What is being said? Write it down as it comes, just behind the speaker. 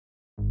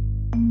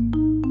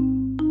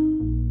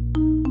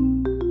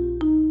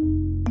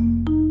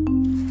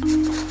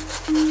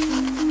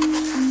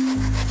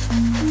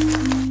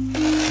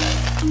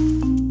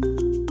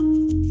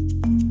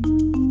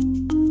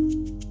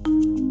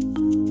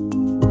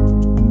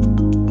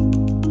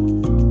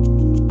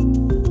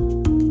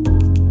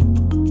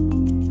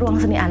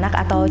ruang seni anak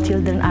atau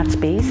Children Art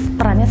Space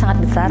perannya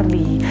sangat besar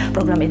di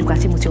program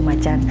edukasi Museum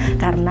MACAN,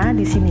 karena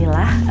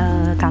disinilah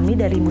kami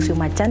dari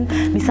Museum MACAN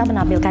bisa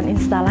menampilkan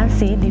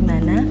instalasi di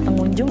mana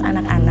pengunjung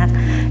anak-anak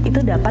itu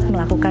dapat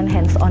melakukan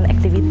hands-on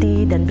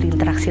activity dan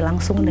berinteraksi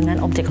langsung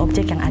dengan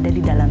objek-objek yang ada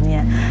di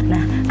dalamnya.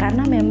 Nah,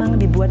 karena memang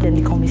dibuat dan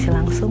dikomisi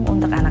langsung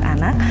untuk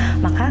anak-anak,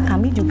 maka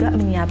kami juga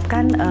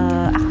menyiapkan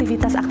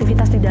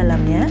aktivitas-aktivitas di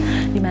dalamnya,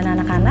 di mana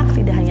anak-anak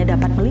tidak hanya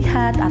dapat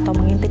melihat atau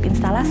mengintip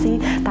instalasi,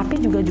 tapi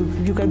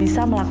juga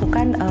bisa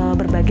melakukan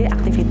berbagai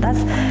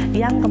aktivitas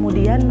yang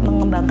kemudian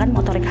mengembangkan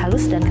motorik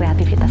halus dan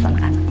kreativitas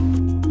anak-anak.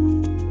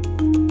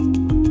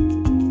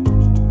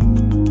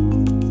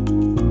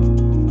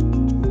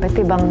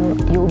 PT Bank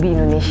UOB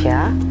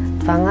Indonesia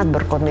sangat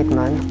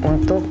berkomitmen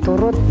untuk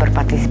turut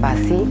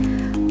berpartisipasi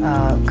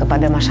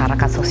kepada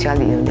masyarakat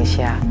sosial di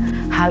Indonesia.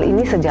 Hal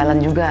ini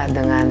sejalan juga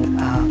dengan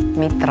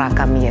mitra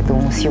kami, yaitu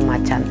Museum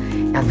MACAN,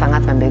 yang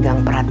sangat memegang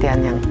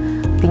perhatian yang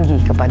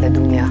tinggi kepada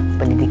dunia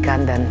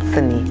pendidikan dan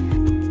seni.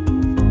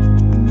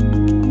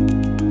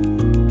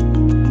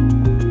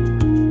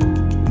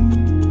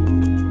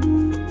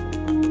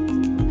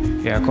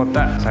 Ya,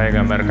 Kotak saya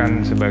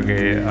gambarkan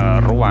sebagai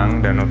ruang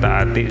dan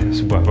Utak Atik,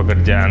 sebuah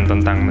pekerjaan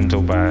tentang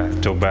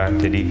mencoba-coba.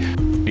 Jadi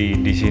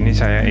di sini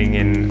saya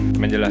ingin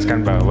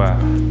menjelaskan bahwa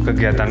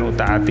kegiatan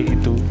Utak Atik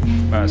itu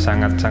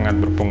sangat-sangat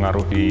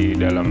berpengaruh di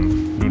dalam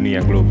dunia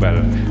global.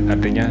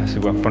 Artinya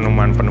sebuah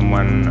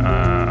penemuan-penemuan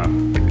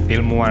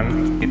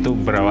ilmuwan itu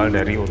berawal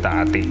dari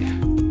Utak Atik.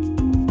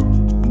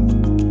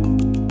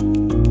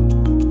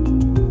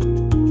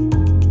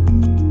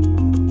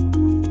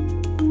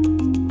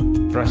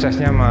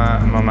 Prosesnya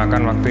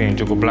memakan waktu yang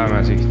cukup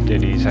lama sih.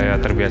 Jadi saya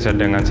terbiasa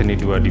dengan seni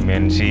dua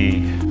dimensi,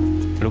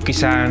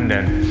 lukisan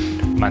dan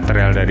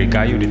material dari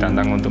kayu,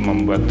 ditantang untuk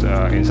membuat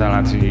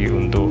instalasi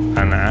untuk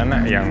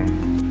anak-anak yang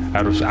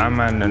harus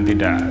aman dan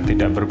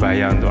tidak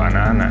berbahaya untuk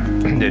anak-anak.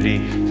 Jadi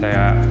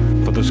saya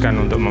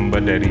putuskan untuk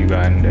membuat dari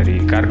bahan dari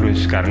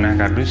kardus, karena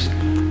kardus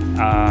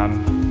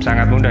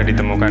sangat mudah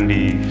ditemukan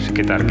di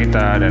sekitar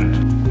kita dan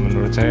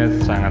menurut saya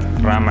sangat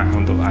ramah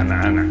untuk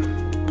anak-anak.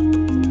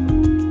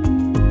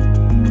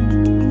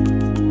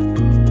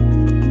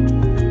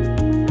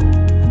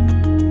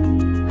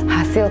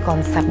 Hasil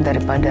konsep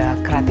daripada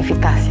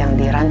kreativitas yang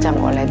dirancang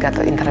oleh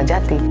Gatot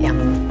Indrajati, yang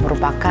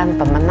merupakan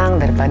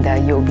pemenang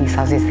daripada UOB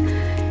Southeast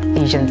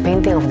Asian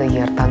Painting of the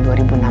Year tahun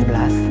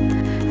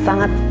 2016,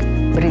 sangat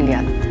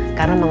brilian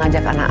karena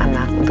mengajak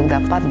anak-anak untuk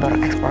dapat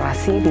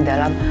bereksplorasi di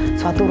dalam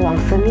suatu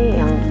ruang seni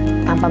yang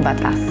tanpa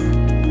batas.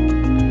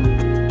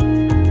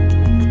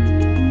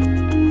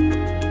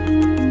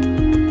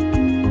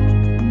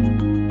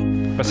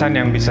 Pesan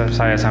yang bisa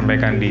saya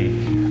sampaikan di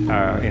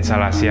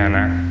instalasi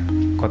anak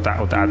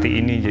Kotak Utak Atik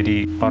ini,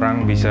 jadi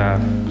orang bisa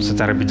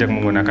secara bijak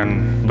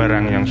menggunakan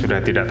barang yang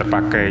sudah tidak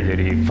terpakai,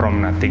 jadi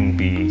from nothing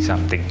be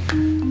something.